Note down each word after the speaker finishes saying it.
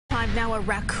Now a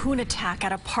raccoon attack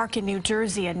at a park in New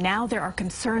Jersey, and now there are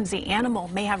concerns the animal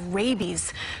may have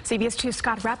rabies. CBS 2's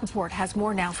Scott Rapoport has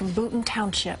more now from Boonton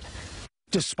Township.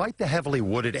 Despite the heavily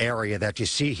wooded area that you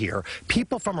see here,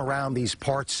 people from around these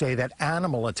parts say that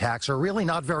animal attacks are really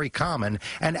not very common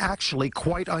and actually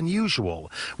quite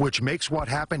unusual, which makes what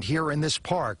happened here in this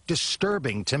park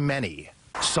disturbing to many.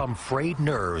 Some frayed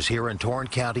nerves here in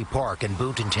Torrance County Park in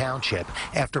Boonton Township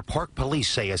after park police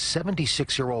say a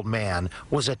 76-year-old man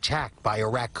was attacked by a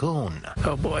raccoon.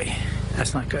 Oh boy,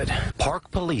 that's not good. Park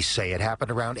police say it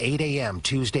happened around 8 a.m.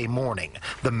 Tuesday morning.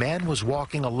 The man was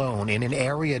walking alone in an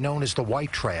area known as the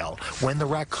White Trail when the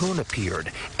raccoon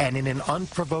appeared, and in an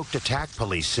unprovoked attack,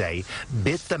 police say,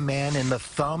 bit the man in the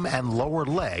thumb and lower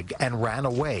leg and ran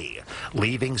away,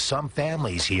 leaving some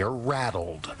families here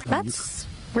rattled. That's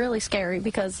really scary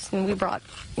because we brought,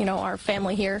 our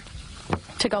family here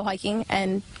to go hiking,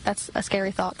 and that's a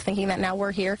scary thought, thinking that now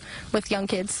we're here with young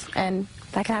kids and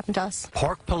that could happen to us.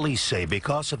 Park police say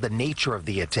because of the nature of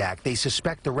the attack, they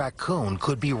suspect the raccoon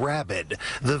could be rabid.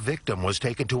 The victim was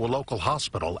taken to a local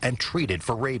hospital and treated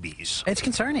for rabies. It's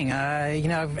concerning. I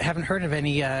haven't heard of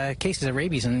any cases of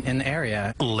rabies in the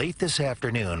area. Late this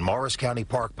afternoon, Morris County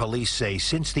Park police say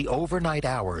since the overnight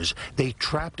hours, they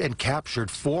trapped and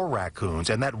captured 4 raccoons,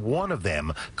 and that one of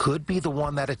them could be the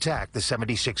one that attacked the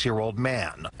 76-year-old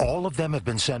man. All of them have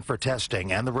been sent for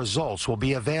testing, and the results will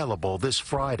be available this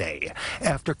Friday.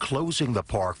 After closing the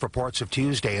park for parts of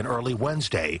Tuesday and early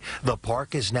Wednesday, the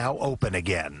park is now open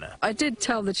again. I did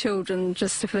tell the children,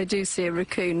 just if they do see a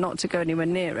raccoon, not to go anywhere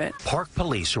near it. Park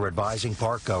police are advising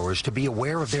park goers to be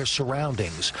aware of their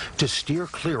surroundings, to steer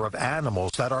clear of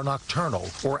animals that are nocturnal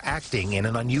or acting in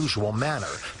an unusual manner,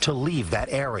 to leave that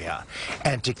area,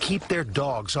 and to keep their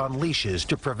dogs on leashes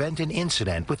to prevent an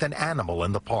incident with an animal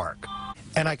in the park.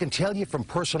 And I can tell you from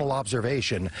personal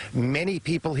observation, many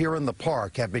people here in the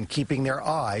park have been keeping their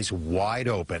eyes wide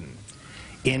open.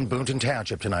 In Boonton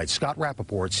Township tonight, Scott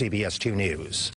Rapoport, CBS 2 News.